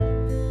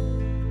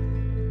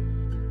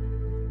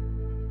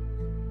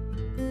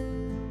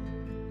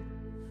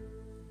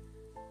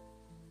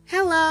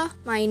Hello,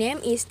 my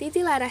name is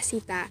Titi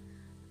Larasita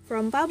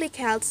from Public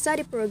Health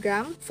Study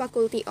Program,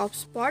 Faculty of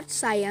Sports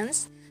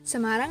Science,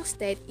 Semarang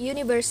State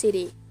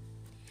University.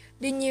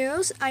 The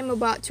news I'm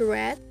about to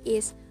read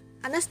is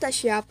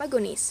Anastasia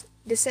Pagonis,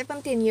 the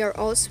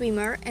 17-year-old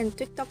swimmer and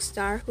TikTok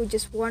star who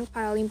just won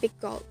Paralympic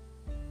gold.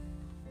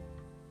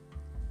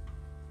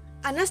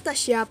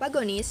 Anastasia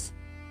Pagonis,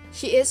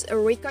 she is a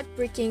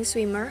record-breaking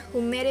swimmer who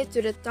made it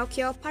to the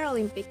Tokyo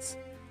Paralympics.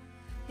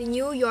 The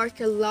New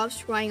Yorker loves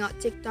trying out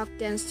TikTok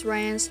dance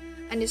trends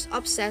and is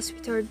obsessed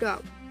with her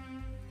dog.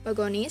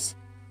 Pagonis,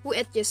 who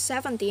at just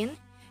 17,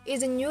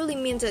 is a newly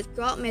minted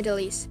gold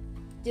medalist,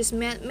 just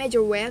made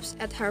major waves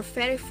at her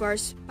very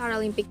first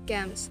Paralympic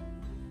Games.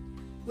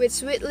 With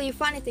sweetly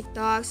funny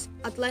TikToks,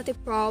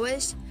 athletic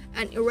prowess,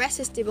 and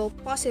irresistible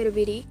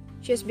positivity,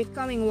 she is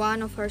becoming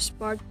one of her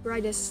sport's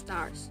brightest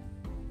stars.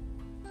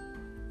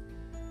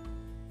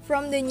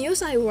 From the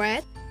news I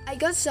read, I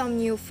got some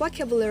new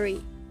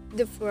vocabulary.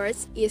 The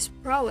first is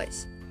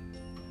prowess.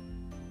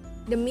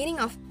 The meaning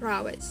of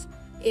prowess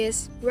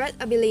is great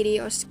ability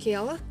or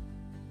skill.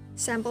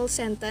 Sample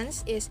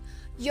sentence is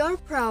your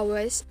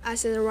prowess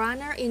as a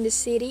runner in the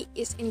city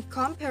is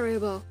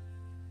incomparable.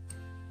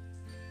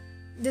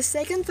 The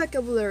second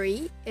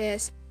vocabulary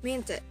is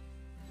minted.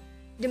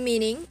 The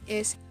meaning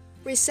is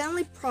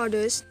recently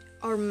produced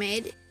or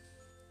made.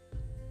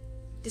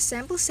 The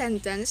sample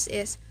sentence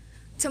is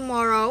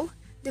tomorrow,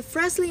 the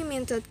freshly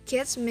minted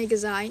Kids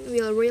magazine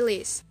will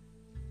release.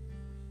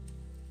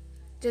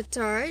 The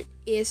third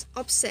is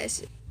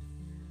obsessive.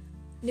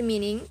 The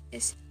meaning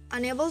is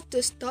unable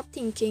to stop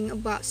thinking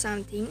about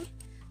something,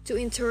 too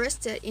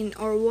interested in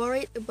or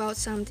worried about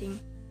something.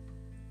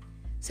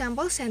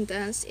 Sample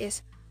sentence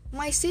is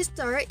my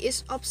sister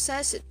is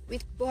obsessed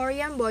with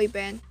Korean boy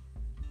band.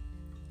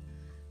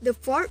 The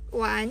fourth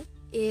one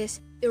is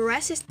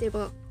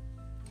irresistible.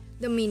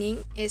 The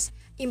meaning is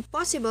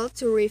impossible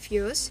to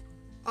refuse,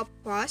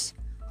 oppose,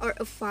 or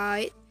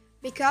avoid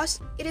because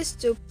it is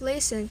too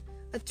pleasant,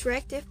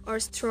 attractive, or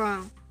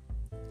strong.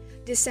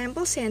 The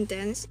sample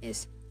sentence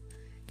is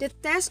the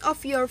taste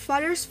of your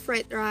father's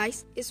fried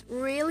rice is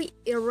really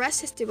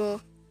irresistible.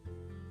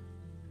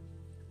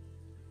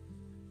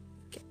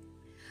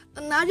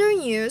 Another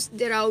news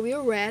that I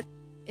will read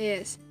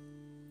is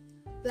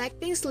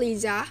Blackpink's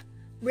Lisa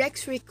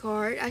breaks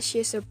record as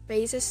she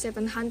surpasses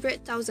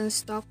 700,000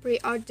 stock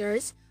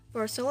pre-orders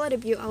for solo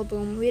debut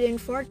album within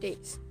 4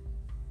 days.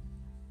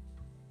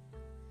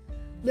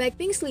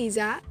 Blackpink's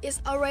Lisa is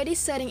already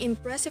setting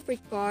impressive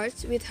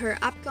records with her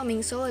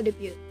upcoming solo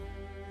debut.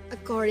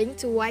 According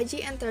to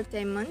YG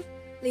Entertainment,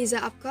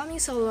 Lisa's upcoming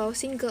solo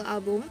single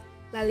album,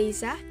 La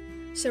Lisa,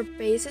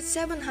 surpassed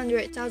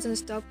 700,000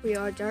 stock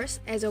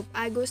pre-orders as of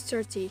August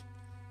 30,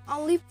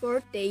 only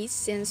 4 days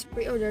since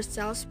pre-order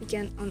sales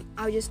began on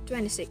August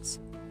 26.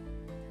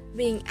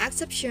 Being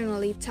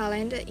exceptionally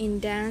talented in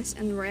dance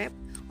and rap,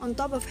 on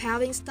top of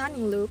having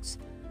stunning looks,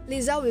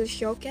 Lisa will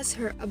showcase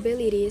her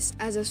abilities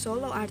as a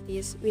solo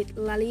artist with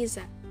La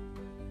Lisa.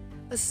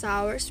 A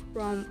source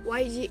from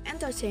YG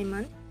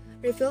Entertainment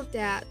revealed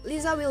that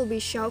Lisa will be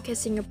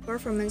showcasing a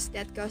performance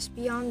that goes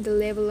beyond the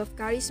level of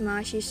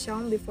charisma she's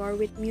shown before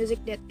with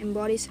music that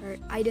embodies her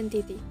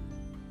identity.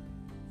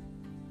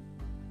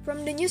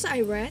 From the news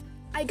I read,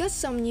 I got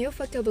some new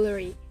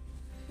vocabulary.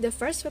 The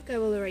first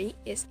vocabulary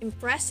is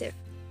impressive.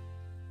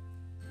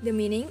 The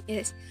meaning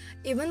is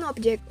if an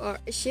object or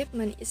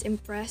achievement is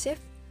impressive,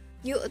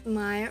 you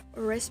admire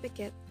or respect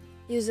it,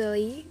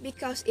 usually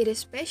because it is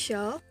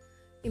special,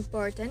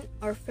 important,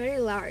 or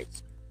very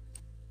large.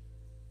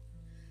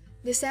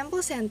 The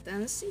sample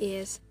sentence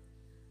is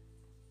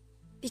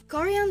the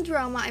Korean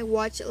drama I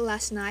watched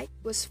last night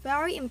was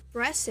very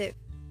impressive.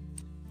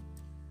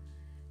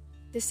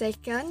 The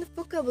second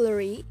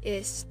vocabulary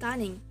is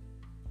stunning.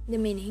 The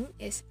meaning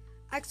is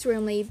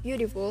extremely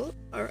beautiful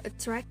or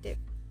attractive.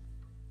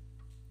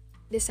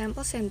 The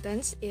sample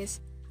sentence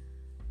is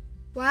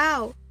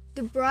wow,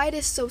 the bride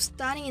is so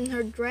stunning in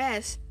her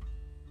dress.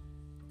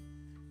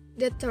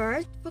 The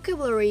third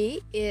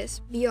vocabulary is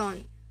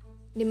beyond.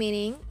 The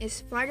meaning is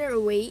farther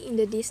away in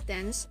the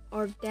distance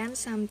or than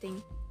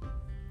something.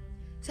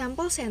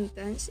 Sample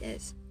sentence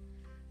is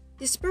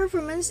this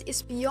performance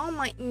is beyond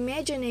my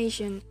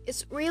imagination.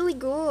 It's really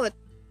good.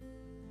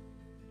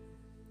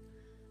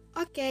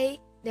 Okay,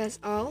 that's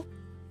all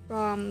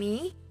from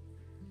me.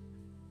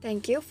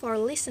 Thank you for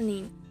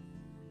listening.